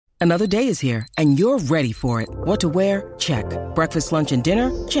Another day is here, and you're ready for it. What to wear? Check. Breakfast, lunch, and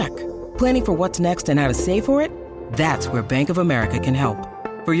dinner? Check. Planning for what's next and how to save for it? That's where Bank of America can help.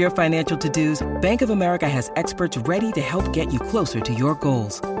 For your financial to-dos, Bank of America has experts ready to help get you closer to your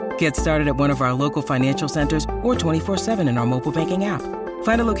goals. Get started at one of our local financial centers or 24/7 in our mobile banking app.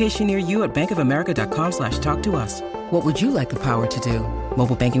 Find a location near you at bankofamerica.com/talktous. What would you like the power to do?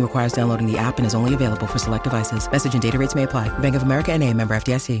 Mobile banking requires downloading the app and is only available for select devices. Message and data rates may apply. Bank of America N.A., member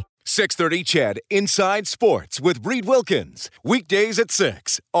FDIC. 630 CHED Inside Sports with Reed Wilkins. Weekdays at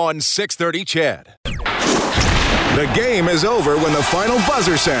 6 on 630 CHED. The game is over when the final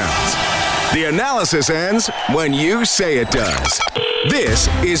buzzer sounds. The analysis ends when you say it does. This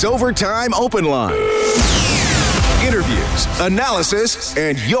is Overtime Open Line. Interviews, analysis,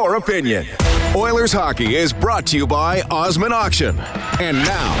 and your opinion. Oilers hockey is brought to you by Osmond Auction. And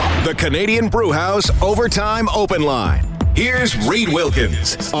now, the Canadian Brewhouse Overtime Open Line. Here's Reed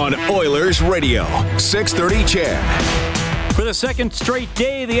Wilkins on Oilers Radio, 630 CHED. For the second straight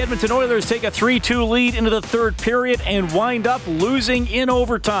day, the Edmonton Oilers take a 3-2 lead into the third period and wind up losing in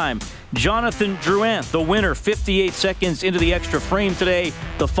overtime. Jonathan Drouin, the winner, 58 seconds into the extra frame today.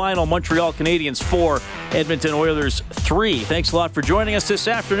 The final, Montreal Canadiens 4, Edmonton Oilers 3. Thanks a lot for joining us this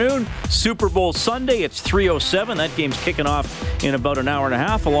afternoon. Super Bowl Sunday, it's 3:07. That game's kicking off in about an hour and a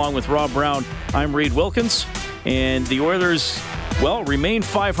half. Along with Rob Brown, I'm Reed Wilkins. And the Oilers, well, remain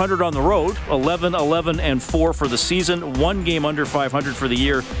 500 on the road, 11-11-4 for the season, one game under 500 for the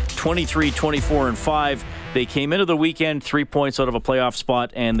year, 23-24-5. They came into the weekend 3 points out of a playoff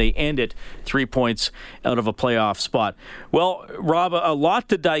spot, and they ended 3 points out of a playoff spot. Well, Rob, a lot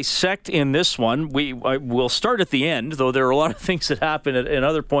to dissect in this one. We'll start at the end, though there are a lot of things that happened at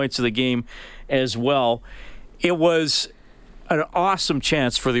other points of the game as well. It was an awesome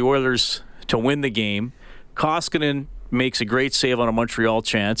chance for the Oilers to win the game. Koskinen makes a great save on a Montreal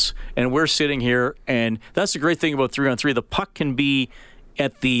chance, and we're sitting here, and that's the great thing about 3-on-3. The puck can be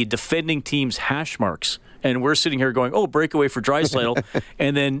at the defending team's hash marks, and we're sitting here going, oh, breakaway for Draisaitl,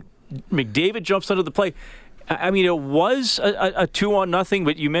 and then McDavid jumps under the play. I mean, it was a 2-on-0,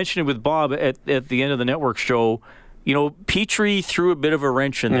 but you mentioned it with Bob at the end of the network show. You know, Petrie threw a bit of a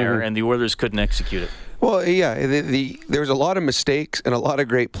wrench in there, and the Oilers couldn't execute it. Well, yeah, there was a lot of mistakes and a lot of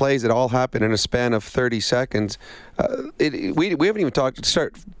great plays that all happened in a span of 30 seconds. We haven't even talked to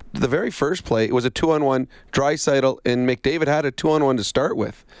start. The very first play, it was a 2-on-1. Draisaitl and McDavid had a 2-on-1 to start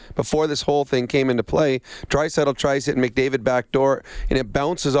with. Before this whole thing came into play, Draisaitl tries hitting McDavid backdoor, and it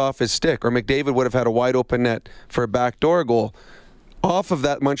bounces off his stick, or McDavid would have had a wide open net for a backdoor goal. Off of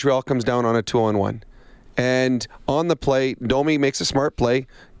that, Montreal comes down on a 2-on-1. And on the play, Domi makes a smart play.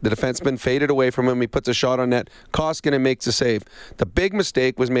 The defenseman faded away from him. He puts a shot on net. Koskinen makes a save. The big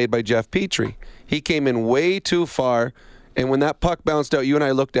mistake was made by Jeff Petrie. He came in way too far, and when that puck bounced out, you and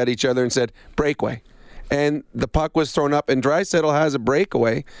I looked at each other and said, breakaway. And the puck was thrown up, and Draisaitl has a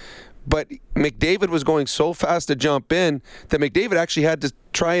breakaway. But McDavid was going so fast to jump in that McDavid actually had to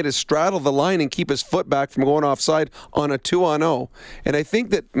try to straddle the line and keep his foot back from going offside on a 2-on-0. And I think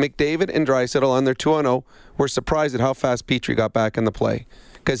that McDavid and Draisaitl on their 2-on-0 were surprised at how fast Petrie got back in the play.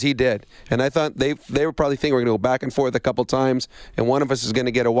 Because he did. And I thought they were probably thinking we're going to go back and forth a couple times and one of us is going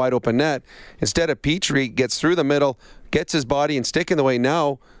to get a wide open net. Instead of Petrie gets through the middle, gets his body and stick in the way.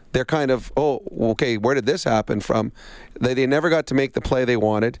 Now they're kind of, oh, okay, where did this happen from? They never got to make the play they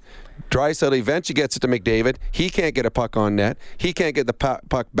wanted. Draisaitl eventually gets it to McDavid. He can't get a puck on net. He can't get the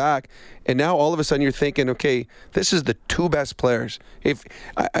puck back. And now all of a sudden you're thinking, okay, this is the two best players. If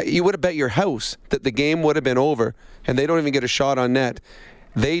you would have bet your house that the game would have been over and they don't even get a shot on net.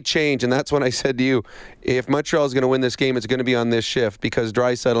 They change, and that's when I said to you, if Montreal is going to win this game, it's going to be on this shift because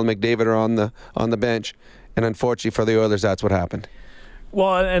Draisaitl and McDavid are on the bench. And unfortunately for the Oilers, that's what happened.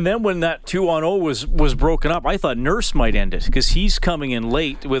 Well, and then when that 2-on-0 was broken up, I thought Nurse might end it because he's coming in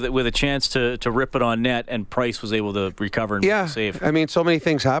late with a chance to rip it on net, and Price was able to recover and make a save. I mean, so many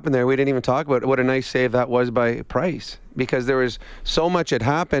things happened there. We didn't even talk about what a nice save that was by Price because there was so much had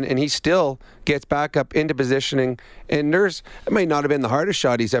happened, and he still gets back up into positioning. And Nurse, it may not have been the hardest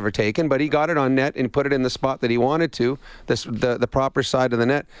shot he's ever taken, but he got it on net and put it in the spot that he wanted to, the proper side of the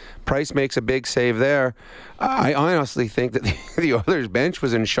net. Price makes a big save there. I honestly think that the Oilers bench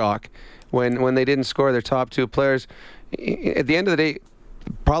was in shock when they didn't score their top two players. At the end of the day,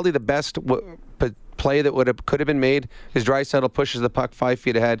 probably the best play that could have been made is Draisaitl pushes the puck 5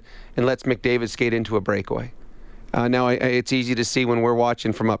 feet ahead and lets McDavid skate into a breakaway. Now, it's easy to see when we're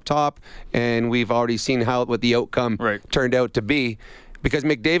watching from up top, and we've already seen what the outcome turned out to be, because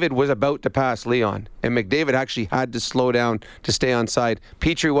McDavid was about to pass Leon, and McDavid actually had to slow down to stay onside.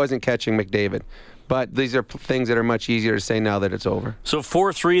 Petrie wasn't catching McDavid. But these are things that are much easier to say now that it's over. So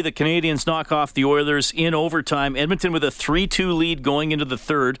 4-3, the Canadiens knock off the Oilers in overtime. Edmonton with a 3-2 lead going into the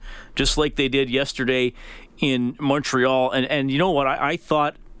third, just like they did yesterday in Montreal. And you know what? I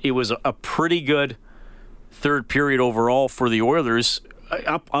thought it was a pretty good third period overall for the Oilers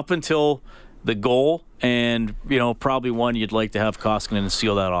up until the goal. And, probably one you'd like to have Koskinen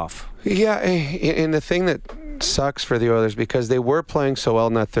seal that off. Yeah, and the thing that sucks for the Oilers, because they were playing so well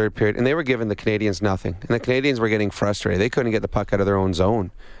in that third period, and they were giving the Canadiens nothing. And the Canadiens were getting frustrated. They couldn't get the puck out of their own zone.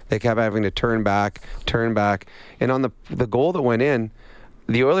 They kept having to turn back. And on the goal that went in,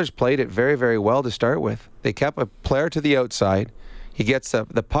 the Oilers played it very, very well to start with. They kept a player to the outside. He gets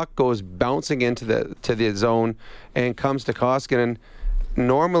the puck goes bouncing into the zone and comes to Koskinen.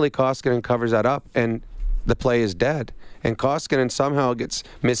 Normally, Koskinen covers that up, and the play is dead. And Koskinen somehow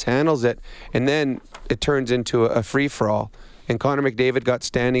mishandles it, and then it turns into a free-for-all. And Connor McDavid got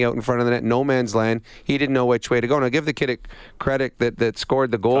standing out in front of the net, no man's land. He didn't know which way to go. Now, give the kid credit that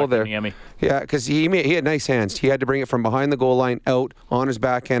scored the goal there. Yeah, because he had nice hands. He had to bring it from behind the goal line out on his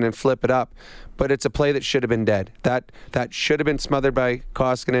backhand and flip it up. But it's a play that should have been dead. That should have been smothered by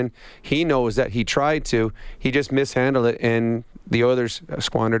Koskinen. He knows that he tried to. He just mishandled it, and the Oilers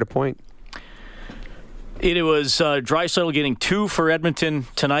squandered a point. It was Draisaitl getting 2 for Edmonton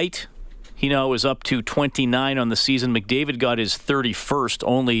tonight. He now is up to 29 on the season. McDavid got his 31st.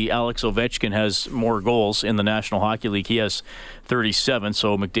 Only Alex Ovechkin has more goals in the National Hockey League. He has 37,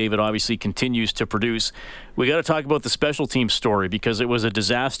 so McDavid obviously continues to produce. We got to talk about the special teams story, because it was a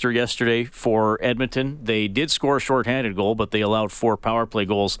disaster yesterday for Edmonton. They did score a shorthanded goal, but they allowed 4 power play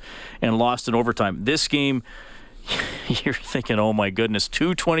goals and lost in overtime. This game, you're thinking, oh my goodness,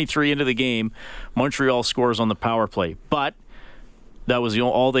 2:23 into the game, Montreal scores on the power play. But that was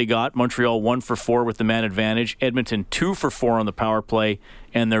all they got. Montreal 1 for 4 with the man advantage. Edmonton 2 for 4 on the power play,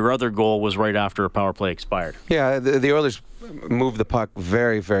 and their other goal was right after a power play expired. Yeah, the Oilers moved the puck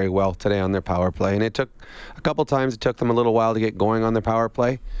very, very well today on their power play, and it took a couple times. It took them a little while to get going on their power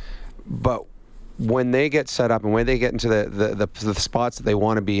play, but when they get set up and when they get into the spots that they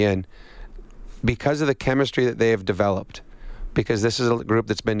want to be in, because of the chemistry that they have developed, because this is a group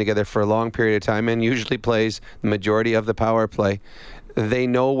that's been together for a long period of time and usually plays the majority of the power play, they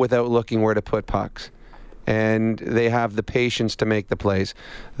know without looking where to put pucks. And they have the patience to make the plays.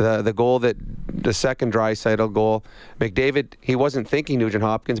 The goal the second Draisaitl goal, McDavid, he wasn't thinking Nugent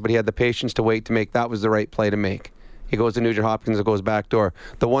Hopkins, but he had the patience to wait to make that was the right play to make. He goes to Nugent Hopkins, it goes back door.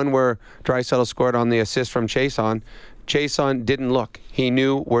 The one where Draisaitl scored on the assist from Chiasson didn't look. He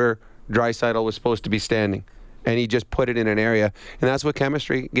knew where Draisaitl was supposed to be standing, and he just put it in an area, and that's what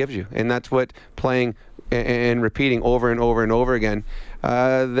chemistry gives you, and that's what playing and repeating over and over and over again.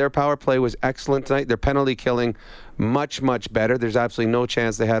 Their power play was excellent tonight. Their penalty killing much, much better. There's absolutely no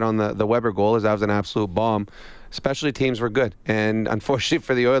chance they had on the Weber goal, as that was an absolute bomb. Specialty teams were good, and unfortunately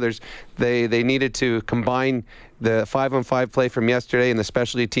for the Oilers, they needed to combine the 5-on-5 play from yesterday and the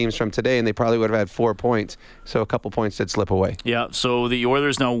specialty teams from today, and they probably would have had 4 points. So a couple points did slip away. Yeah, so the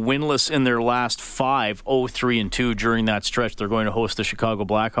Oilers now winless in their last 5, 0-3-2 during that stretch. They're going to host the Chicago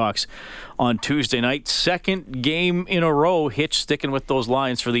Blackhawks on Tuesday night. Second game in a row, Hitch sticking with those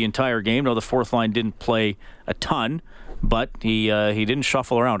lines for the entire game. Now the fourth line didn't play a ton, but he didn't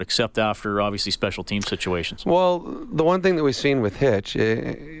shuffle around except after, obviously, special team situations. Well, the one thing that we've seen with Hitch,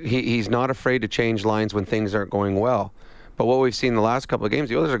 he's not afraid to change lines when things aren't going well. But what we've seen the last couple of games,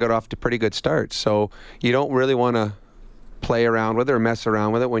 the Oilers have got off to pretty good starts. So you don't really want to play around with it or mess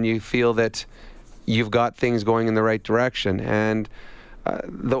around with it when you feel that you've got things going in the right direction. And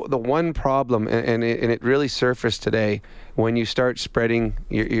the one problem, and it really surfaced today, when you start spreading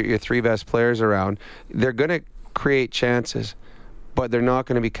your 3 best players around, they're going to create chances, but they're not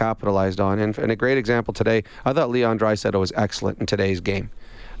going to be capitalized on. And a great example today, I thought Leon Draisaitl was excellent in today's game.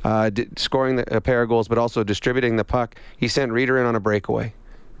 Scoring a pair of goals, but also distributing the puck. He sent Reeder in on a breakaway.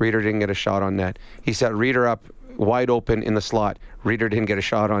 Reeder didn't get a shot on net. He set Reeder up wide open in the slot. Reeder didn't get a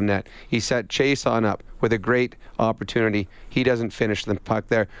shot on net. He set Chiasson up with a great opportunity. He doesn't finish the puck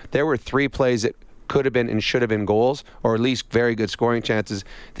there. There were 3 plays that could have been and should have been goals, or at least very good scoring chances,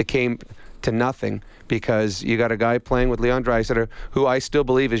 that came to nothing because you got a guy playing with Leon Draisaitl, who I still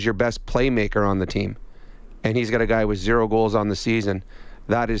believe is your best playmaker on the team, and he's got a guy with 0 goals on the season.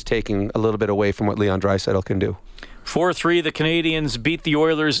 That is taking a little bit away from what Leon Draisaitl can do. 4-3, the Canadiens beat the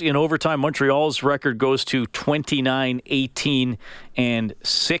Oilers in overtime. Montreal's record goes to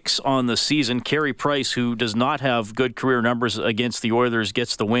 29-18-6 on the season. Carey Price, who does not have good career numbers against the Oilers,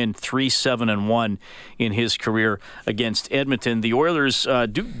 gets the win, 3-7-1 in his career against Edmonton. The Oilers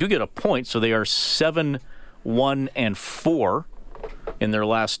do get a point, so they are 7-1-4 in their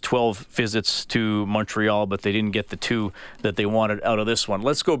last 12 visits to Montreal, but they didn't get the 2 that they wanted out of this one.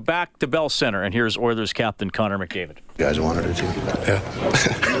 Let's go back to Bell Center, and here's Oilers captain Connor McDavid. You guys wanted it too? Yeah.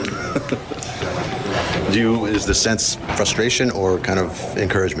 Is the sense frustration or kind of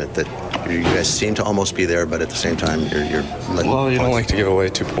encouragement that you guys seem to almost be there, but at the same time you're well, you don't like to give away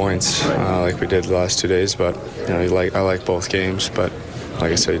 2 points like we did the last 2 days, but I like both games, but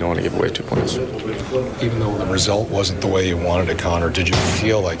like I said, you don't want to give away 2 points. Even though the result wasn't the way you wanted it, Connor, did you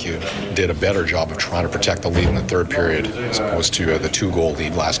feel like you did a better job of trying to protect the lead in the third period as opposed to the 2-goal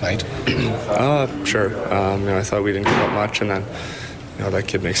lead last night? Sure. I thought we didn't give up much, and then that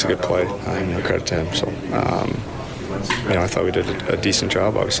kid makes a good play. Credit to him. So, I thought we did a decent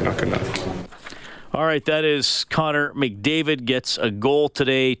job. Obviously not good enough. All right, that is Connor McDavid gets a goal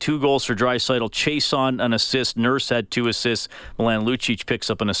today. 2 goals for Draisaitl. Chiasson an assist. Nurse had 2 assists. Milan Lucic picks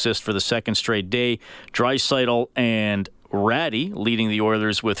up an assist for the second straight day. Draisaitl and Ratty leading the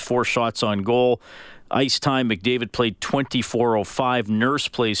Oilers with 4 shots on goal. Ice time, McDavid played 24:05. Nurse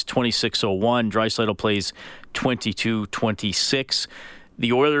plays 26:01. Draisaitl plays 22:26.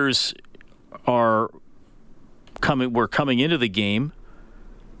 The Oilers were coming into the game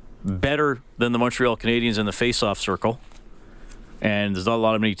better than the Montreal Canadiens in the face-off circle, and there's not a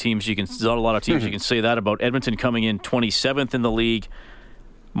lot of teams you can say that about. Edmonton coming in 27th in the league,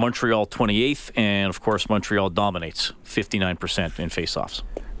 Montreal 28th, and of course Montreal dominates 59% in face-offs.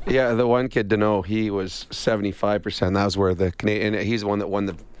 Yeah, the one kid to know, he was 75%. That was where the Canadian, he's the one that won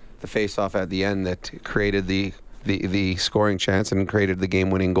the face-off at the end that created the scoring chance and created the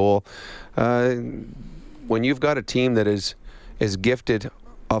game-winning goal. When you've got a team that is gifted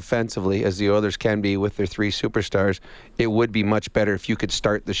offensively, as the Oilers can be with their 3 superstars, it would be much better if you could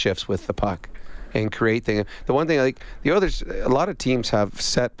start the shifts with the puck and create things. The one thing, like the Oilers, a lot of teams have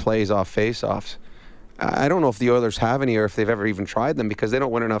set plays off face-offs. I don't know if the Oilers have any or if they've ever even tried them because they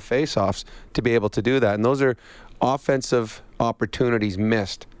don't win enough face-offs to be able to do that. And those are offensive opportunities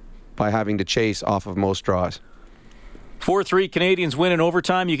missed by having to chase off of most draws. 4-3 Canadians win in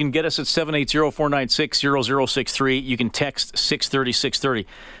overtime. You can get us at 780-496-0063. You can text 630-630.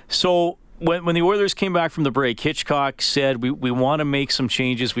 So when the Oilers came back from the break, Hitchcock said, we want to make some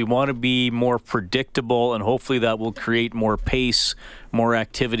changes. We want to be more predictable, and hopefully that will create more pace, more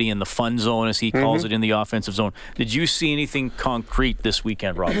activity in the fun zone, as he calls it, in the offensive zone. Did you see anything concrete this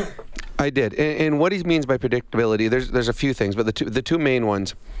weekend, Rob? I did. And what he means by predictability, there's a few things, but the two main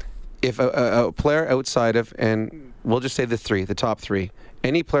ones, if a player outside of, and we'll just say the top 3,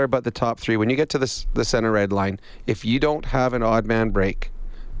 any player but the top 3, when you get to the center red line, if you don't have an odd man break,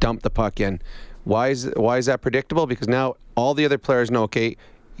 dump the puck in. Why is that predictable? Because now all the other players know, okay,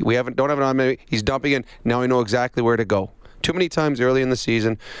 don't have an odd man, he's dumping in, now I know exactly where to go. Too many times early in the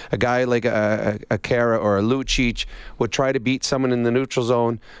season, a guy like a Kara or a Lucic would try to beat someone in the neutral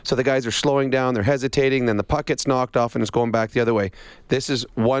zone, so the guys are slowing down, they're hesitating, then the puck gets knocked off and it's going back the other way. This is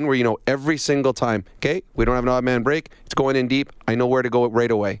one where you know every single time, okay, we don't have an odd man break, it's going in deep, I know where to go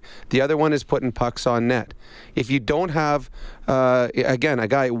right away. The other one is putting pucks on net. If you don't have, again, a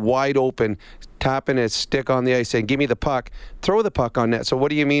guy wide open, tapping his stick on the ice saying, give me the puck, throw the puck on net. So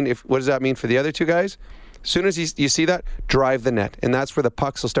what do you mean? What does that mean for the other 2 guys? As soon as you see that, drive the net. And that's where the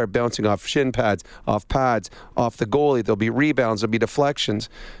pucks will start bouncing off shin pads, off the goalie. There'll be rebounds, there'll be deflections.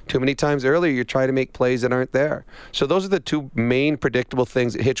 Too many times earlier, you try to make plays that aren't there. So those are the 2 main predictable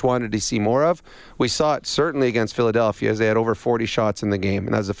things that Hitch wanted to see more of. We saw it certainly against Philadelphia, as they had over 40 shots in the game.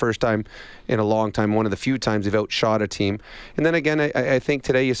 And that was the first time in a long time, one of the few times they've outshot a team. And then again, I think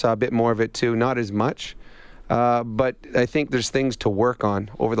today you saw a bit more of it too. Not as much. But I think there's things to work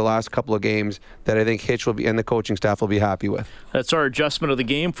on over the last couple of games that I think Hitch will be and the coaching staff will be happy with. That's our adjustment of the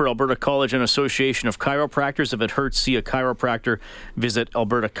game for Alberta College and Association of Chiropractors. If it hurts, see a chiropractor. Visit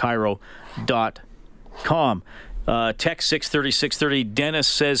albertachiro.com. Text 630. Dennis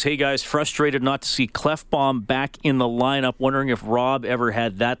says, hey guys, frustrated not to see Klefbom back in the lineup. Wondering if Rob ever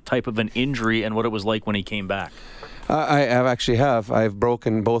had that type of an injury and what it was like when he came back. I've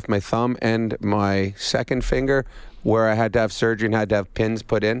broken both my thumb and my second finger where I had to have surgery and had to have pins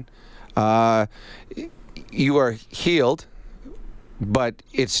put in. You are healed, but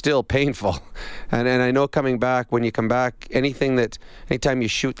it's still painful. And I know coming back, when you come back, anytime you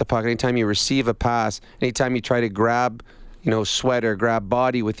shoot the puck, anytime you receive a pass, anytime you try to grab, sweat or grab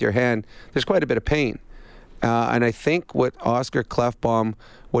body with your hand, there's quite a bit of pain. And I think what Oscar Klefbom,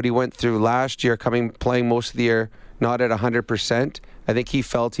 what he went through last year, playing most of the year, not at 100%. I think he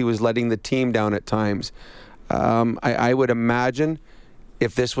felt he was letting the team down at times. I would imagine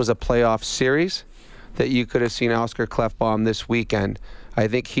if this was a playoff series that you could have seen Oscar Klefbom this weekend. I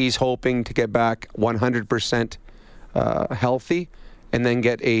think he's hoping to get back 100% healthy and then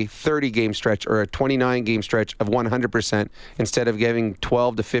get a 30-game stretch or a 29-game stretch of 100% instead of giving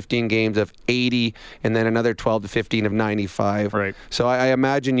 12 to 15 games of 80 and then another 12 to 15 of 95. Right. So I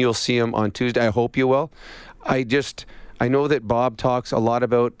imagine you'll see him on Tuesday. I hope you will. I know that Bob talks a lot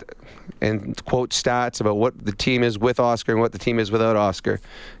about and quote stats about what the team is with Oscar and what the team is without Oscar.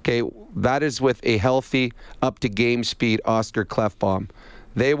 Okay, that is with a healthy, up-to-game speed Oscar Klefbom.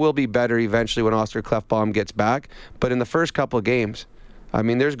 They will be better eventually when Oscar Klefbom gets back, but in the first couple of games, I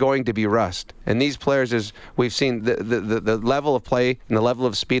mean, there's going to be rust. And these players, as we've seen, the level of play and the level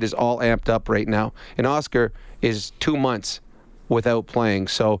of speed is all amped up right now. And Oscar is 2 months without playing,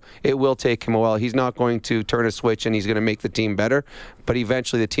 so it will take him a while. He's not going to turn a switch and he's going to make the team better, but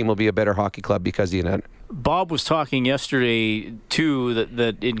eventually the team will be a better hockey club because of that. Bob was talking yesterday, too,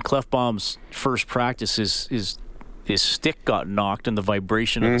 that in Klefbom's first practice, his stick got knocked and the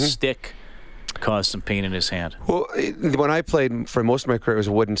vibration of the stick caused some pain in his hand. Well, when I played for most of my career, it was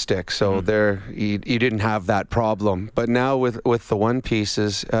a wooden stick, so there you didn't have that problem. But now with the one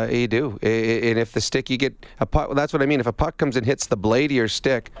pieces, you do. And if the stick, you get a puck, that's what I mean. If a puck comes and hits the blade of your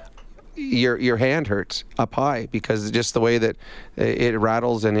stick, your hand hurts up high because it's just the way that it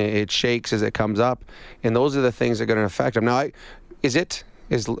rattles and it shakes as it comes up. And those are the things that are going to affect him. Now,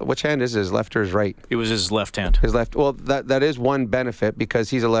 which hand is his, left or his right? It was his left hand. His left. Well, that is one benefit because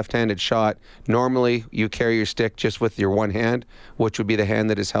he's a left-handed shot. Normally, you carry your stick just with your one hand, which would be the hand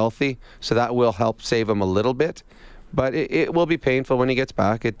that is healthy. So that will help save him a little bit. But it will be painful when he gets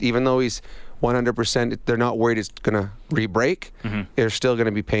back. Even though he's 100%, they're not worried it's going to re-break. There's still going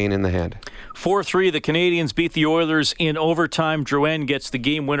to be pain in the hand. 4-3, the Canadiens beat the Oilers in overtime. Drouin gets the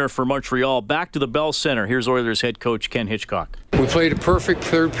game winner for Montreal. Back to the Bell Center. Here's Oilers head coach Ken Hitchcock. We played a perfect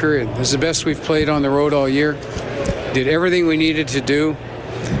third period. This is the best we've played on the road all year. Did everything we needed to do,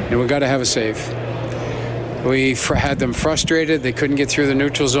 and we got to have a save. We had them frustrated. They couldn't get through the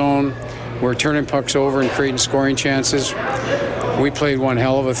neutral zone. We're turning pucks over and creating scoring chances. We played one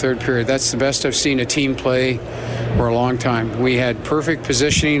hell of a third period. That's the best I've seen a team play for a long time. We had perfect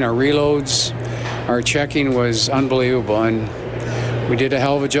positioning. Our reloads, our checking was unbelievable, and we did a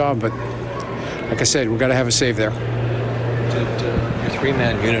hell of a job. But like I said, we've got to have a save there. Did your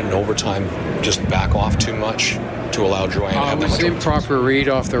three-man unit in overtime just back off too much to allow Drouin to have that much? It was improper read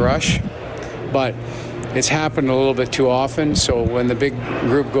off the rush, but it's happened a little bit too often. So when the big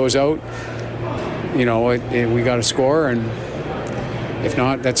group goes out, we got to score, and if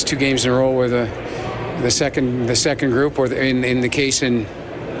not, that's 2 games in a row where the second group, or in the case in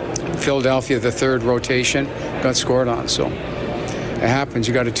Philadelphia, the third rotation got scored on. So it happens.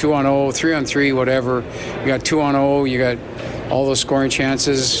 You got a 2-on-0, 3-on-3, whatever. You got 2-on-0. You got all those scoring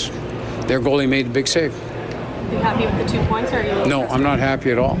chances. Their goalie made a big save. Are you happy with the 2 points, or are you? No, I'm not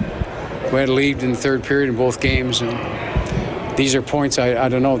happy at all. We had a lead in the third period in both games, and these are points. I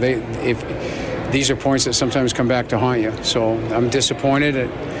don't know. These are points that sometimes come back to haunt you. So I'm disappointed.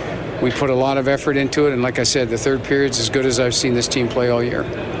 We put a lot of effort into it, and like I said, the third period's as good as I've seen this team play all year.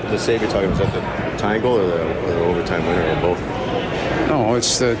 The save you're talking about, is that the tying goal or the overtime winner, or both? No,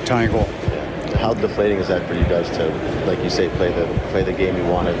 it's the tying goal. How deflating is that for you guys to, like you say, play the game you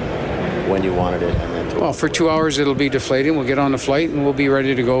wanted when you wanted it, and then well, for 2 hours it'll be deflating. We'll get on the flight and we'll be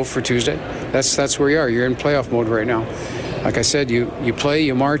ready to go for Tuesday. That's where you are. You're in playoff mode right now. Like I said, you play,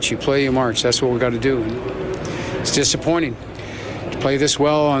 you march, you play, you march. That's what we got to do. And it's disappointing to play this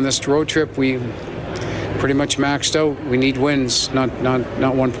well on this road trip. We pretty much maxed out. We need wins, not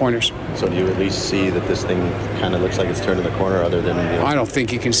one-pointers. So do you at least see that this thing kind of looks like it's turning the corner, other than? I don't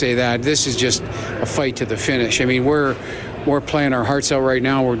think you can say that. This is just a fight to the finish. I mean, we're playing our hearts out right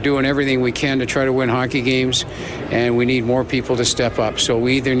now. We're doing everything we can to try to win hockey games, and we need more people to step up. So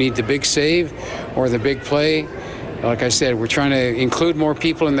we either need the big save or the big play. Like I said, we're trying to include more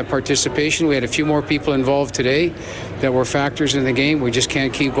people in the participation. We had a few more people involved today that were factors in the game. We just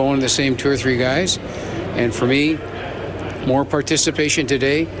can't keep going the same 2 or 3 guys. And for me, more participation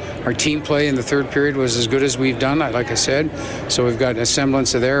today. Our team play in the third period was as good as we've done, like I said. So we've got a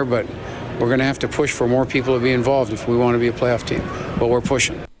semblance of there, but we're going to have to push for more people to be involved if we want to be a playoff team. But we're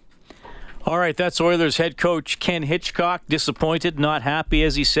pushing. All right, that's Oilers head coach Ken Hitchcock. Disappointed, not happy,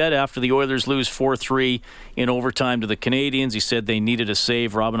 as he said, after the Oilers lose 4-3 in overtime to the Canadiens. He said they needed a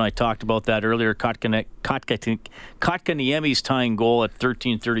save. Rob and I talked about that earlier. Kotkaniemi's tying goal at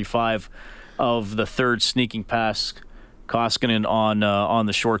 13:35 of the third, sneaking past Koskinen on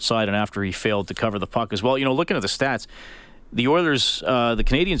the short side, and after he failed to cover the puck as well. Looking at the stats, the Oilers, the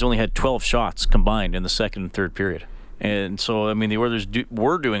Canadiens only had 12 shots combined in the second and third period. And so, I mean, the Oilers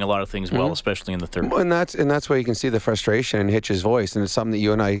were doing a lot of things well, especially in the third. Well, and that's where you can see the frustration in Hitch's voice, and it's something that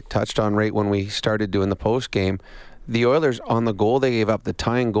you and I touched on right when we started doing the post game. the Oilers on the goal they gave up, the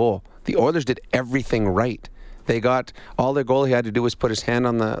tying goal, the Oilers did everything right. They got all their goalie had to do was put his hand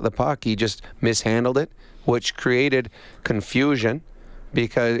on the puck. He just mishandled it, which created confusion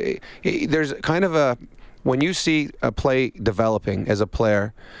because there's kind of a, when you see a play developing as a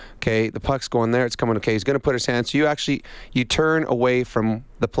player, okay, the puck's going there, it's coming, okay, he's going to put his hand, so you turn away from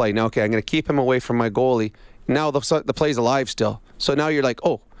the play. Now, okay, I'm going to keep him away from my goalie. Now the play's alive still. So now you're like,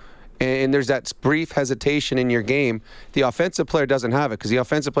 oh, and there's that brief hesitation in your game. The offensive player doesn't have it because the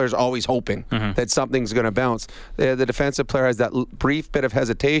offensive player is always hoping that something's going to bounce. The defensive player has that brief bit of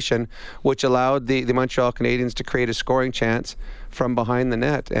hesitation, which allowed the Montreal Canadiens to create a scoring chance from behind the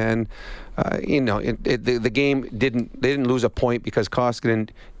net. And, the game they didn't lose a point because Koskinen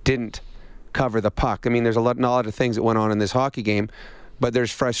didn't cover the puck. I mean, there's not a lot of things that went on in this hockey game, but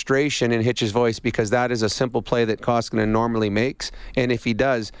there's frustration in Hitch's voice because that is a simple play that Koskinen normally makes. And if he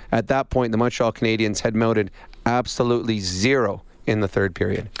does, at that point, the Montreal Canadiens had mounted absolutely zero in the third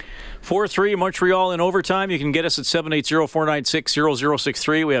period. 4-3 Montreal in overtime. You can get us at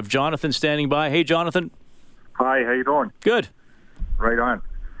 780-496-0063. We have Jonathan standing by. Hey, Jonathan. Hi, how you doing? Good. Right on.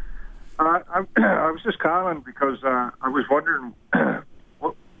 I was just calling because I was wondering,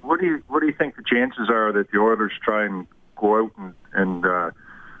 what do you think the chances are that the Oilers try and go out and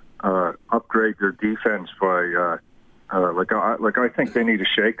upgrade their defense by I think they need a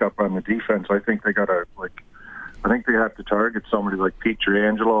shake-up on the defense. I think they gotta I think they have to target somebody like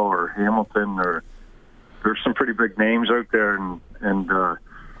Pietrangelo or Hamilton, or there's some pretty big names out there, and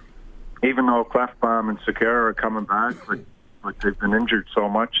even though Klefbom and Sekera are coming back, but they've been injured so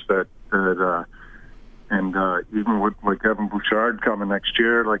much that even with Evan Bouchard coming next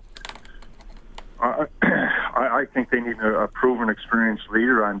year, I think they need a proven, experienced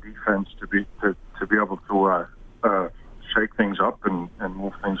leader on defense to be able to shake things up and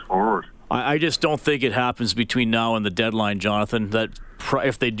move things forward. I just don't think it happens between now and the deadline, Jonathan. That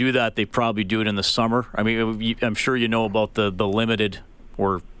if they do that, they probably do it in the summer. I mean, I'm sure you know about the limited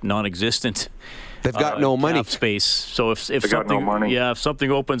or non-existent. They've got no money space. So if something, if something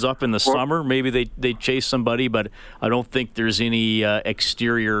opens up in the summer, maybe they chase somebody. But I don't think there's any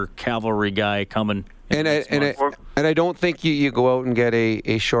exterior cavalry guy coming. And I don't think you go out and get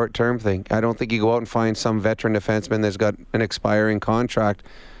a short-term thing. I don't think you go out and find some veteran defenseman that's got an expiring contract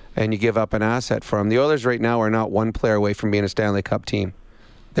and you give up an asset for him. The Oilers right now are not one player away from being a Stanley Cup team.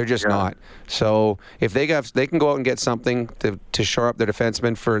 They're just not. So if they can go out and get something to shore up their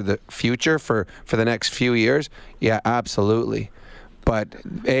defensemen for the future, for the next few years, yeah, absolutely. But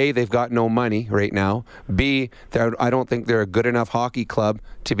A, they've got no money right now. B, I don't think they're a good enough hockey club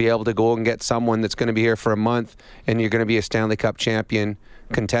to be able to go and get someone that's going to be here for a month and you're going to be a Stanley Cup champion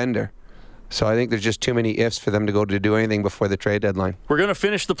contender. So I think there's just too many ifs for them to go to do anything before the trade deadline. We're going to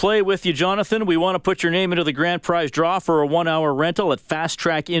finish the play with you, Jonathan. We want to put your name into the grand prize draw for a 1-hour rental at Fast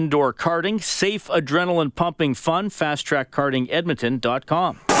Track Indoor Karting. Safe, adrenaline-pumping fun.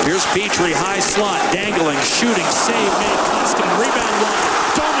 FastTrackKartingEdmonton.com. Here's Petrie, high slot, dangling, shooting, save made. Koskinen, rebound one.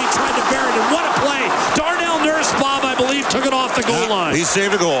 Domi tried to bury it, and what a play. Darnell Nursbaum, I believe, took it off the goal line. He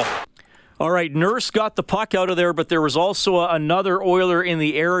saved a goal. All right, Nurse got the puck out of there, but there was also another Oiler in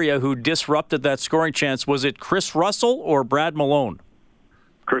the area who disrupted that scoring chance. Was it Chris Russell or Brad Malone?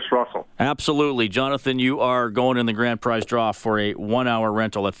 Chris Russell. Absolutely. Jonathan, you are going in the grand prize draw for a 1-hour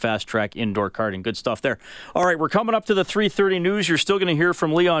rental at Fast Track Indoor Karting. Good stuff there. All right, we're coming up to the 3:30 news. You're still going to hear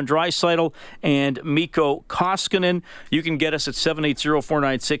from Leon Draisaitl and Mikko Koskinen. You can get us at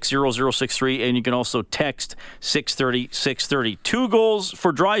 780-496-0063, and you can also text 630-630. 2 goals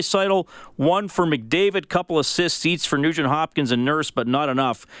for Draisaitl, 1 for McDavid, couple assists each for Nugent Hopkins and Nurse, but not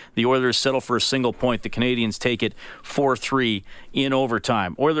enough. The Oilers settle for a single point. The Canadiens take it 4-3 in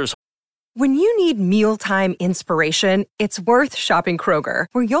overtime. Oilers. When you need mealtime inspiration, it's worth shopping Kroger,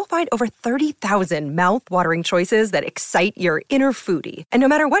 where you'll find over 30,000 mouth-watering choices that excite your inner foodie. And no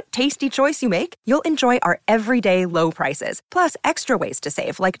matter what tasty choice you make, you'll enjoy our everyday low prices, plus extra ways to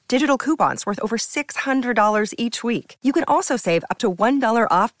save, like digital coupons worth over $600 each week. You can also save up to $1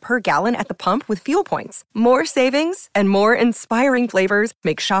 off per gallon at the pump with fuel points. More savings and more inspiring flavors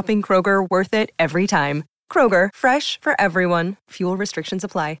make shopping Kroger worth it every time. Kroger, fresh for everyone. Fuel restrictions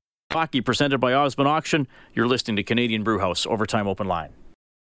apply. Hockey presented by Osmond Auction. You're listening to Canadian Brewhouse Overtime Open Line.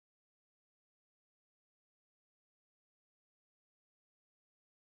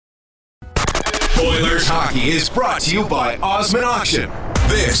 Oilers hockey is brought to you by Osmond Auction.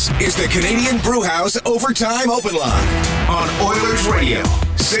 This is the Canadian Brewhouse Overtime Open Line on Oilers Radio,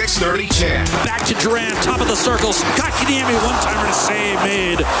 630 CHED. Back to Durant, top of the circle. Kotkaniemi, one-timer to save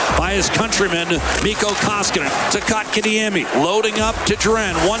made by his countryman, Mikko Koskinen. To Kotkaniemi, loading up to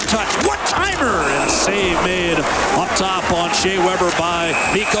Durant. One touch, one-timer, and a save made up top on Shea Weber by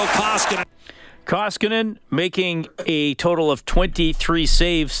Mikko Koskinen. Koskinen making a total of 23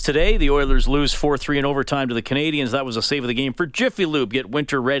 saves today. The Oilers lose 4-3 in overtime to the Canadiens. That was a save of the game for Jiffy Lube. Get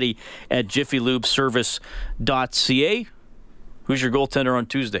winter ready at jiffylubeservice.ca. Who's your goaltender on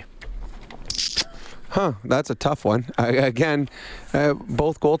Tuesday? That's a tough one.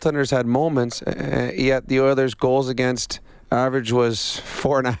 Both goaltenders had moments, yet the Oilers' goals against average was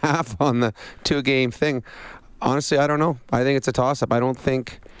 4.5 on the 2-game thing. Honestly, I don't know. I think it's a toss-up. I don't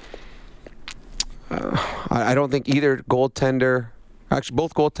think either goaltender, actually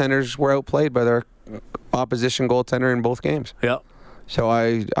both goaltenders were outplayed by their opposition goaltender in both games. Yeah. So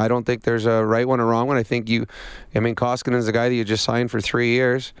I don't think there's a right one or wrong one. I think Koskinen's the guy that you just signed for 3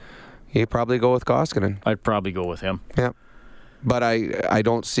 years. You'd probably go with Koskinen. I'd probably go with him. Yeah. But I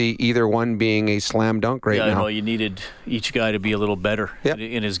don't see either one being a slam dunk right now. Yeah, you needed each guy to be a little better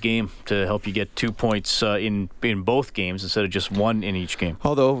in his game to help you get 2 points in both games instead of just one in each game.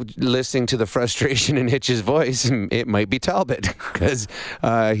 Although, listening to the frustration in Hitch's voice, it might be Talbot because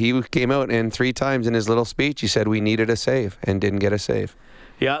he came out and 3 times in his little speech he said we needed a save and didn't get a save.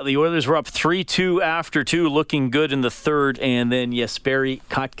 Yeah, the Oilers were up 3-2 after 2, looking good in the third, and then Jesperi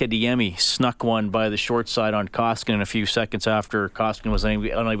Kotkaniemi snuck one by the short side on Koskinen a few seconds after Koskinen was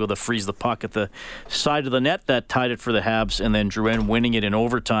unable to freeze the puck at the side of the net. That tied it for the Habs, and then Drouin winning it in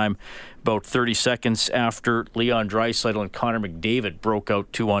overtime about 30 seconds after Leon Draisaitl and Connor McDavid broke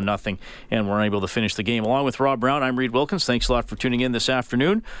out 2-0 and were unable to finish the game. Along with Rob Brown, I'm Reed Wilkins. Thanks a lot for tuning in this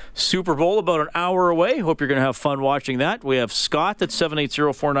afternoon. Super Bowl about an hour away. Hope you're going to have fun watching that. We have Scott at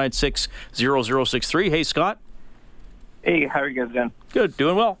 780-496-0063. Hey, Scott. Hey, how are you guys doing? Good,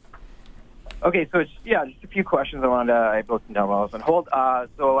 doing well. Okay, so just a few questions I wanted I broke them down while I was on hold.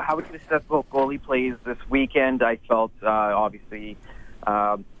 So how would you assess both goalie plays this weekend? I felt, obviously,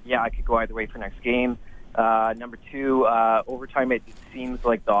 I could go either way for next game. Number 2, overtime, it seems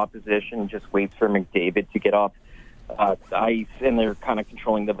like the opposition just waits for McDavid to get off the ice, and they're kind of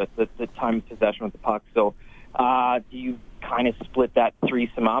controlling the time of possession with the puck. So do you kind of split that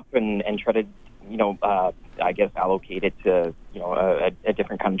threesome up and try to, allocate it to, a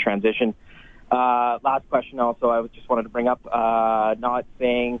different kind of transition? Last question also, I just wanted to bring up, not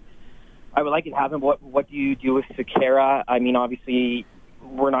saying I would like it to happen, but what do you do with Sekera? I mean, obviously,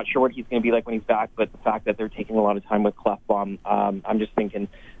 we're not sure what he's going to be like when he's back, but the fact that they're taking a lot of time with Klefbom, I'm just thinking,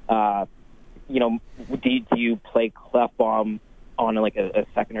 do you play Klefbom on a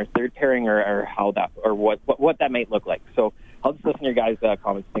second or third pairing, or how that, or what that might look like? So I'll just listen to your guys'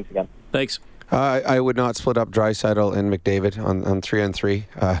 comments. Thanks again. Thanks. I would not split up Draisaitl and McDavid on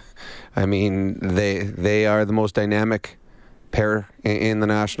 3-on-3. I mean, they are the most dynamic pair in the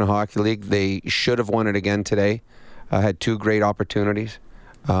National Hockey League. They should have won it again today. Had 2 great opportunities.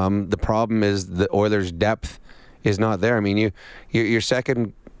 The problem is the Oilers' depth is not there. I mean, your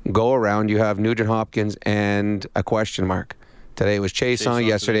second go-around, you have Nugent Hopkins and a question mark. Today it was Chiasson.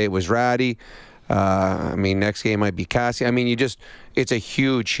 Yesterday it was Ratty. Next game might be Cassie. I mean, it's a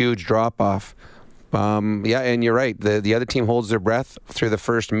huge, huge drop-off. And you're right. The other team holds their breath through the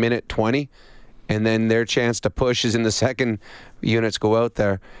first minute 20, and then their chance to push is in the second units go out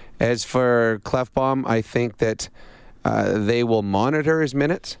there. As for Klefbom, I think that they will monitor his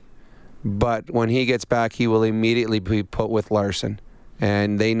minutes, but when he gets back, he will immediately be put with Larson.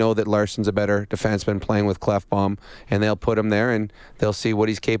 And they know that Larson's a better defenseman playing with Klefbom, and they'll put him there, and they'll see what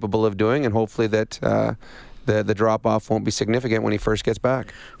he's capable of doing, and hopefully that the drop-off won't be significant when he first gets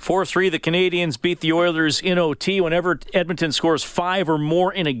back. 4-3, the Canadiens beat the Oilers in OT. Whenever Edmonton scores 5 or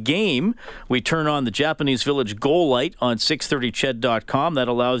more in a game, we turn on the Japanese Village goal light on 630ched.com. That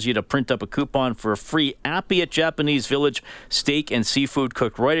allows you to print up a coupon for a free Appy at Japanese Village. Steak and seafood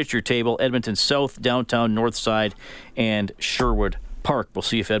cooked right at your table. Edmonton South, downtown, North Side, and Sherwood Park. We'll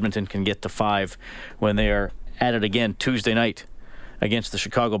see if Edmonton can get to 5 when they are at it again Tuesday night against the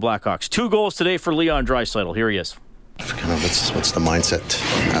Chicago Blackhawks. 2 goals today for Leon Draisaitl. Here he is. Kind of what's the mindset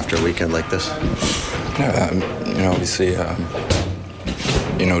after a weekend like this? Obviously,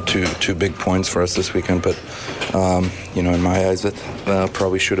 two big points for us this weekend, but in my eyes, it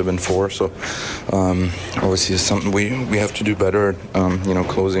probably should have been 4. So obviously, it's something we have to do better.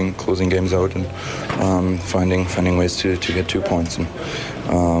 Closing games out and finding ways to get 2 points.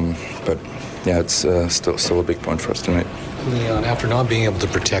 But yeah, it's still a big point for us tonight. Leon, after not being able to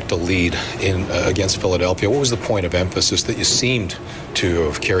protect a lead against Philadelphia, what was the point of emphasis that you seemed to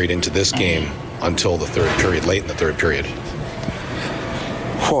have carried into this game until the third period, late in the third period?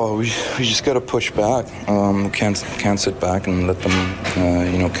 Well, we just got to push back. Can't sit back and let them,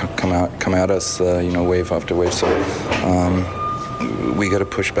 come at us, wave after wave. So we got to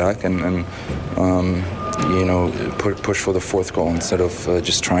push back and push for the fourth goal instead of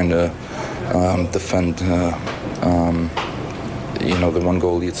just trying to defend, the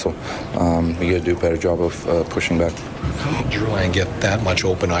one-goal lead. So we got to do a better job of pushing back. How did Drouin get that much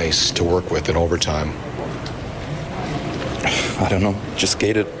open ice to work with in overtime? I don't know. Just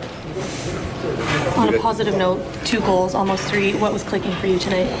skated. On a positive note, 2 goals, almost 3. What was clicking for you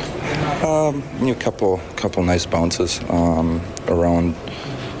today? A couple nice bounces around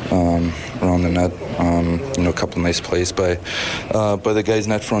the net. A couple nice plays by the guys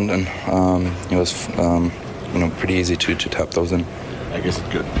net front, and it was pretty easy to tap those in. I guess it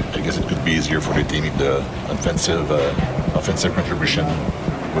could be easier for the team if the offensive contribution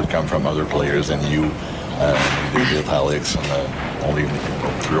would come from other players than you. With Alex and only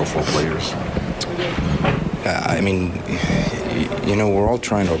 3 or 4 players. I mean, we're all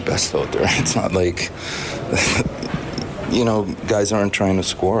trying our best out there. It's not like, guys aren't trying to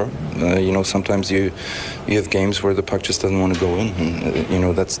score. Sometimes you have games where the puck just doesn't want to go in,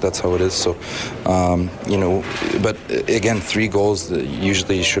 and that's how it is. So, but again, 3 goals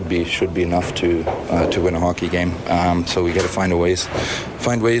usually should be enough to win a hockey game. So we got to find ways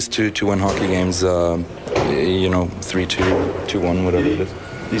to win hockey games. 3-2, 2-1, whatever it is.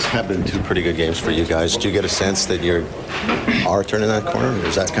 These have been 2 pretty good games for you guys. Do you get a sense that you are turning that corner? Or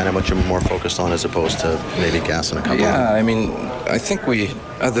is that kind of what you're more focused on as opposed to maybe gassing a couple? Yeah, I mean, I think we,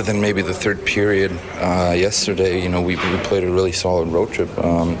 other than maybe the third period yesterday, we played a really solid road trip.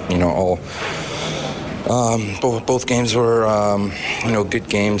 Both games were, good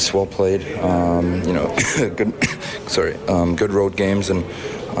games, well played. Good road games, and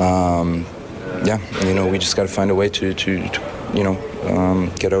we just got to find a way to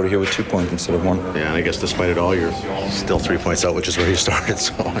get out of here with 2 points instead of 1. Yeah, and I guess despite it all, you're still 3 points out, which is where you started.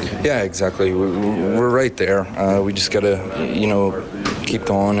 So yeah, exactly. We're right there. We just got to, keep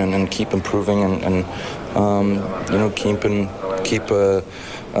going and keep improving and keep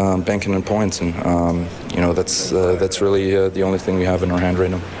banking in points, and that's really the only thing we have in our hand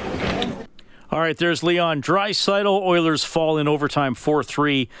right now. All right, there's Leon Draisaitl. Oilers fall in overtime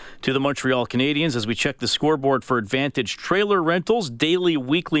 4-3 to the Montreal Canadiens. As we check the scoreboard for Advantage Trailer Rentals, daily,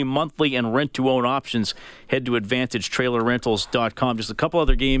 weekly, monthly, and rent-to-own options, head to AdvantageTrailerRentals.com. Just a couple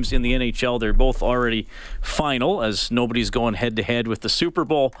other games in the NHL. They're both already final, as nobody's going head-to-head with the Super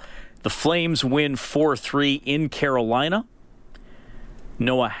Bowl. The Flames win 4-3 in Carolina.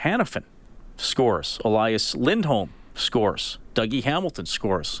 Noah Hannafin scores. Elias Lindholm scores. Dougie Hamilton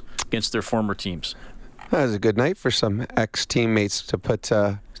scores against their former teams. That was a good night for some ex-teammates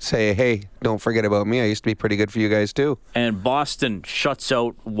to say, hey, don't forget about me. I used to be pretty good for you guys too. And Boston shuts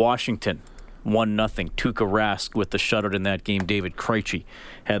out Washington 1-0. Tuukka Rask with the shutout in that game. David Krejci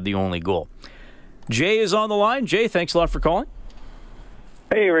had the only goal. Jay is on the line. Jay, thanks a lot for calling.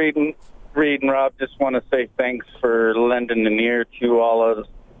 Hey, Reed and Rob. Just want to say thanks for lending an ear to all of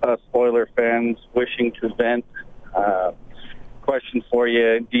us Oiler fans wishing to vent. Question for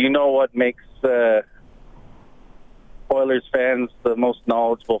you. Do you know what makes Oilers fans the most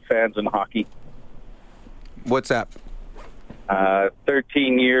knowledgeable fans in hockey? What's that?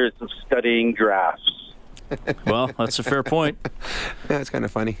 13 years of studying drafts. Well, that's a fair point. Yeah, it's kind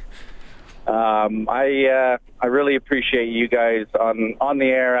of funny. I really appreciate you guys on the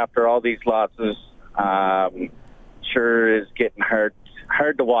air after all these losses. Sure is getting hard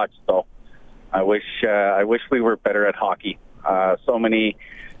to watch, though. I wish we were better at hockey. So many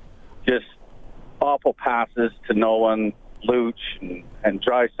just awful passes to no one. Luch and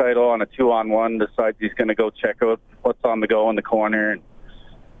Draisaitl on a 2-on-1 decides he's going to go check out what's on the go in the corner. And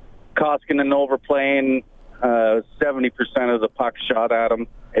Koskinen overplaying 70% of the puck shot at him.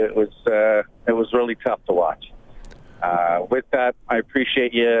 It was really tough to watch. With that, I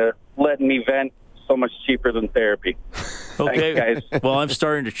appreciate you letting me vent. So much cheaper than therapy. Okay. Thanks, guys. Well, I'm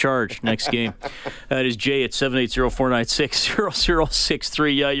starting to charge next game. That is Jay at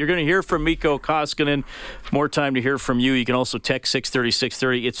 780-496-0063. You're going to hear from Mikko Koskinen. More time to hear from you. You can also text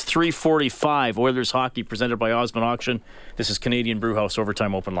 630-630. It's 3:45. Oilers hockey presented by Osmond Auction. This is Canadian Brewhouse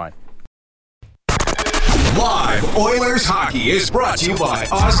Overtime Open Line. Live Oilers hockey is brought to you by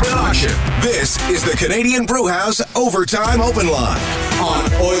Osmond Auction. This is the Canadian Brewhouse Overtime Open Line on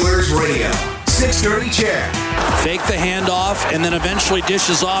Oilers Radio. 630 CHED. Fake the handoff and then eventually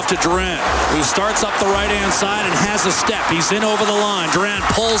dishes off to Durant, who starts up the right-hand side and has a step. He's in over the line. Durant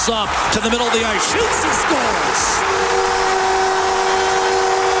pulls up to the middle of the ice, shoots and scores.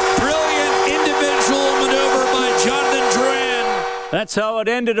 Brilliant individual maneuver by Jonathan Durant. That's how it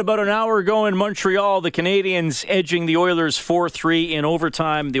ended about an hour ago in Montreal. The Canadiens edging the Oilers 4-3 in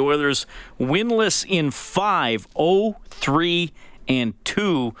overtime. The Oilers winless in 5, 0-3 and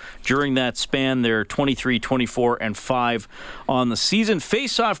 2 during that span. They're 23, 24, and 5 on the season.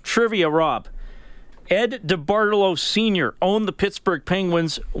 Face-off trivia, Rob. Ed DeBartolo Sr. owned the Pittsburgh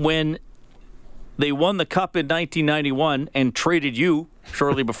Penguins when they won the Cup in 1991 and traded you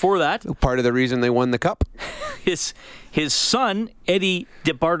shortly before that. Part of the reason they won the Cup. His son, Eddie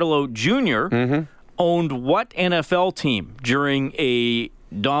DeBartolo Jr., owned what NFL team during a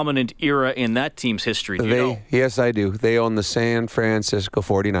dominant era in that team's history? Do you know? Yes, I do. They own the San Francisco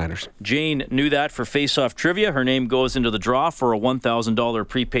 49ers. Jane knew that for Face-Off Trivia. Her name goes into the draw for a $1,000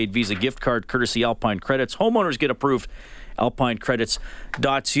 prepaid Visa gift card courtesy Alpine Credits. Homeowners get approved.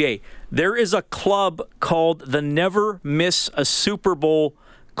 AlpineCredits.ca. There is a club called the Never Miss a Super Bowl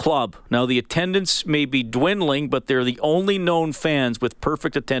Club. Now, the attendance may be dwindling, but they're the only known fans with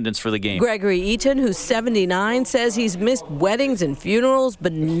perfect attendance for the game. Gregory Eaton, who's 79, says he's missed weddings and funerals,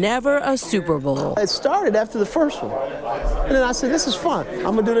 but never a Super Bowl. It started after the first one. And then I said, this is fun.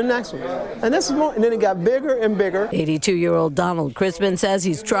 I'm going to do the next one. And this is more. And then it got bigger and bigger. 82-year-old Donald Crispin says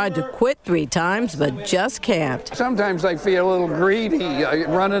he's tried to quit 3 times, but just can't. Sometimes I feel a little greedy. I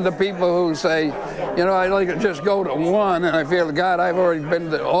run into people who say, you know, I'd like to just go to one, and I feel, God, I've already been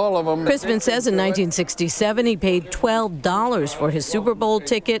to all of them. Crispin says in 1967 he paid $12 for his Super Bowl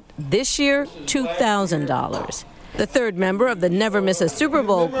ticket. This year, $2,000. The third member of the Never Miss a Super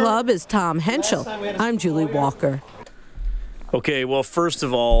Bowl Club is Tom Henschel. I'm Julie Walker. Okay, well, first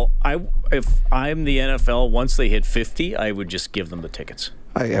of all, if I'm the NFL, once they hit 50, I would just give them the tickets.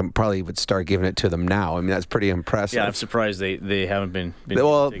 I probably would start giving it to them now. I mean, that's pretty impressive. Yeah, I'm surprised they haven't been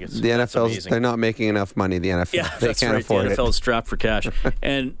well, giving tickets. The NFL's, they're not making enough money, the NFL. Yeah, they that's can't right. afford the NFL's strapped for cash.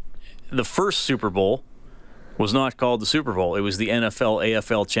 And the first Super Bowl was not called the Super Bowl. It was the NFL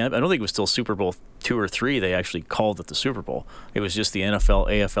AFL champ. I don't think it was still Super Bowl 2 or 3. They actually called it the Super Bowl. It was just the NFL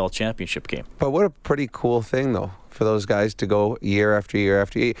AFL championship game. But what a pretty cool thing, though, for those guys to go year after year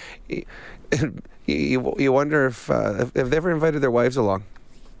after year. You wonder if they ever invited their wives along.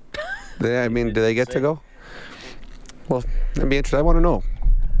 I mean, do they get to go? Well, that'd be interesting. I want to know.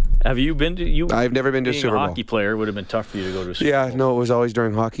 Have you been to? I've never been to a Super Bowl. Being a hockey player, it would have been tough for you to go to a Super Bowl. Yeah, no, it was always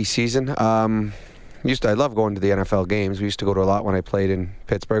during hockey season. I love going to the NFL games. We used to go to a lot when I played in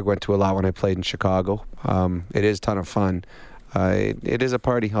Pittsburgh. Went to a lot when I played in Chicago. It is a ton of fun. It is a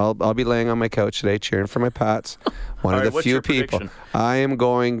party. I'll be laying on my couch today cheering for my Pats. One of the few people. Prediction? I am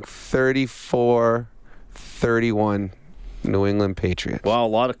going 34-31 New England Patriots. Wow, a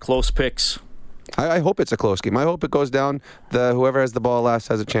lot of close picks. I hope it's a close game. I hope it goes down. Whoever has the ball last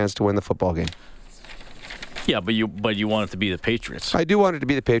has a chance to win the football game. Yeah, but you want it to be the Patriots. I do want it to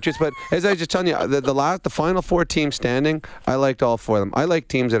be the Patriots, but as I was just telling you, the final 4 teams standing, I liked all 4 of them. I like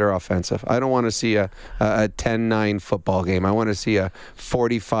teams that are offensive. I don't want to see a 10-9 football game. I want to see a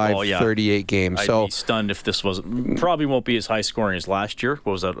 45-38 game. I'd be stunned if this wasn't. Probably won't be as high scoring as last year.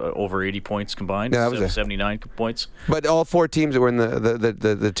 What was that? Over 80 points combined. Yeah, that was 79 points. But all 4 teams that were in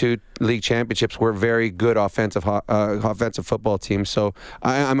the 2 league championships were very good offensive football teams. So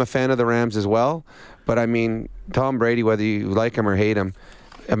I'm a fan of the Rams as well. But, I mean, Tom Brady, whether you like him or hate him,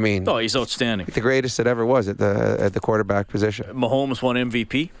 I mean... Oh, he's outstanding. The greatest that ever was at the quarterback position. Mahomes won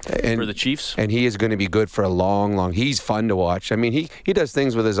MVP for the Chiefs. And he is going to be good for a long... He's fun to watch. I mean, he does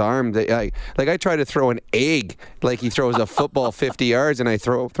things with his arm. That, I try to throw an egg like he throws a football 50 yards, and I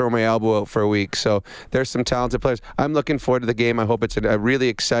throw my elbow out for a week. So there's some talented players. I'm looking forward to the game. I hope it's a really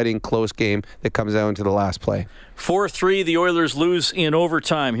exciting, close game that comes down to the last play. 4-3, the Oilers lose in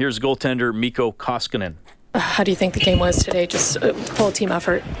overtime. Here's goaltender Mikko Koskinen. How do you think the game was today? Just a full team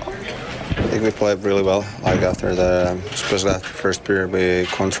effort. I think we played really well. Like especially after the first period, we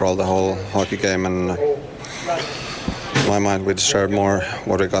controlled the whole hockey game, and in my mind, we deserved more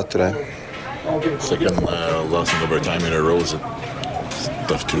what we got today. Second loss in overtime in a row, is it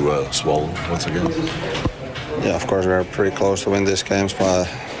tough to swallow once again? Yeah, of course, we are pretty close to win these games, but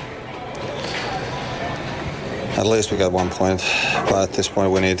at least we got 1 point. But at this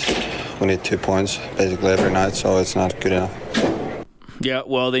point, we need 2 points basically every night, so it's not good enough. Yeah,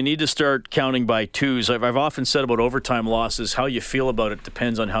 well, they need to start counting by 2s. I've often said about overtime losses, how you feel about it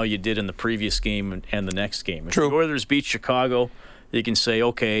depends on how you did in the previous game and the next game. If True. the Oilers beat Chicago you can say,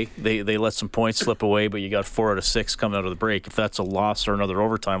 okay, they let some points slip away, but you got 4 out of 6 coming out of the break. If that's a loss or another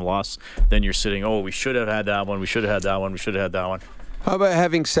overtime loss, then you're sitting, we should have had that one, we should have had that one, we should have had that one. How about,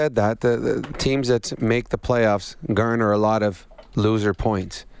 having said that, the teams that make the playoffs garner a lot of loser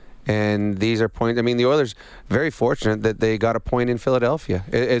points. And these are points. I mean, the Oilers very fortunate that they got a point in Philadelphia.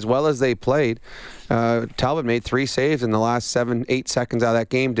 As well as they played, Talbot made 3 saves in the last 7-8 seconds out of that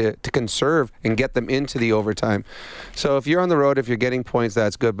game to conserve and get them into the overtime. So if you're on the road, if you're getting points,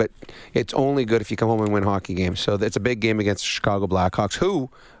 that's good. But it's only good if you come home and win hockey games. So it's a big game against the Chicago Blackhawks,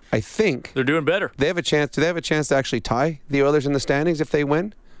 who I think they're doing better. They have a chance. Do they have a chance to actually tie the Oilers in the standings if they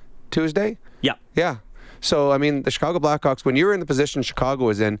win Tuesday? Yeah. Yeah. So, I mean, the Chicago Blackhawks, when you're in the position Chicago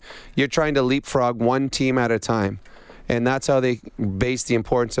is in, you're trying to leapfrog one team at a time. And that's how they base the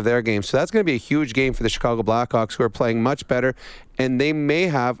importance of their game. So that's going to be a huge game for the Chicago Blackhawks, who are playing much better. And they may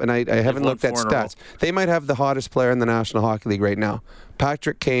have, and I haven't looked at stats, they might have the hottest player in the National Hockey League right now.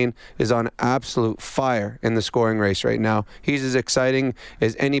 Patrick Kane is on absolute fire in the scoring race right now. He's as exciting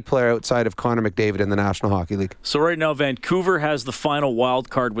as any player outside of Connor McDavid in the National Hockey League. So right now, Vancouver has the final wild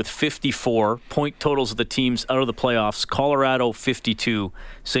card with 54 point totals of the teams out of the playoffs. Colorado 52,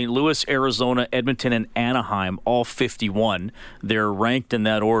 St. Louis, Arizona, Edmonton, and Anaheim all 51. They're ranked in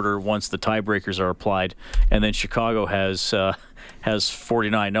that order once the tiebreakers are applied, and then Chicago has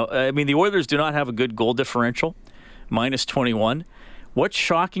 49. Now, I mean, the Oilers do not have a good goal differential, minus 21. What's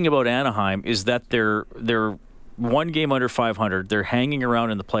shocking about Anaheim is that they're one game under 500. They're hanging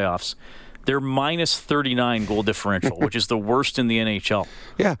around in the playoffs. They're minus 39 goal differential, which is the worst in the NHL.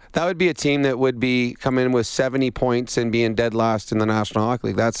 Yeah, that would be a team that would be coming in with 70 points and being dead last in the National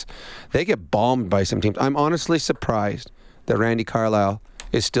Hockey League. They get bombed by some teams. I'm honestly surprised that Randy Carlyle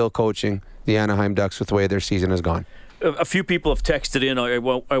is still coaching the Anaheim Ducks with the way their season has gone. A few people have texted in. I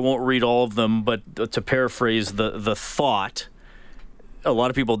won't read all of them, but to paraphrase the thought, a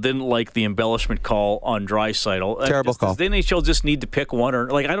lot of people didn't like the embellishment call on Draisaitl. Terrible call. Does the NHL just need to pick one?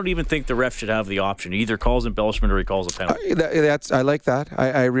 Or I don't even think the ref should have the option. He either calls embellishment or he calls a penalty. I like that.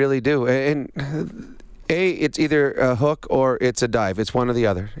 I really do. And it's either a hook or it's a dive. It's one or the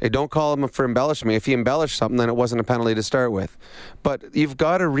other. Don't call him for embellishment. If he embellished something, then it wasn't a penalty to start with. But you've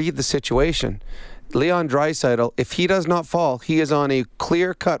got to read the situation. Leon Draisaitl, if he does not fall, he is on a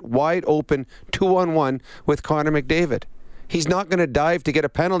clear-cut, wide-open 2-on-1 with Connor McDavid. He's not going to dive to get a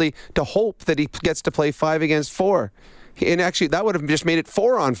penalty to hope that he gets to play 5 against 4. And actually, that would have just made it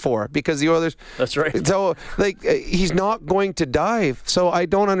 4-on-4 because the Oilers... That's right. So, he's not going to dive. So I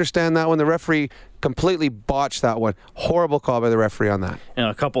don't understand that when the referee completely botched that one. Horrible call by the referee on that. And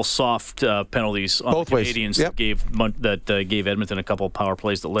a couple soft penalties on both the Canadians ways. Yep. that gave Edmonton a couple of power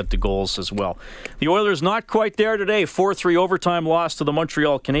plays that led to goals as well. The Oilers not quite there today. 4-3 overtime loss to the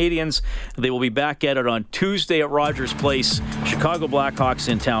Montreal Canadiens. They will be back at it on Tuesday at Rogers Place. Chicago Blackhawks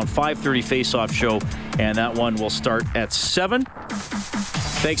in town. 5:30 face-off show, and that one will start at 7.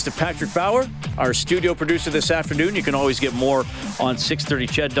 Thanks to Patrick Bauer, our studio producer this afternoon. You can always get more on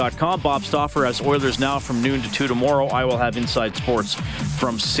 630ched.com. Bob Stauffer has Oilers Now from noon to 2 tomorrow. I will have Inside Sports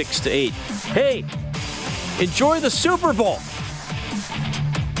from 6 to 8. Hey, enjoy the Super Bowl.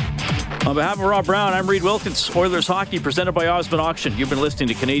 On behalf of Rob Brown, I'm Reed Wilkins. Oilers Hockey presented by Osmond Auction. You've been listening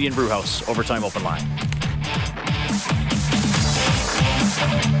to Canadian Brewhouse Overtime Open Line.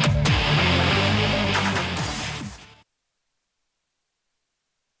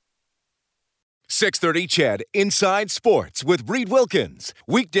 .630 CHED Inside Sports with Reed Wilkins.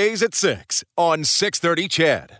 Weekdays at 6 on 630 CHED.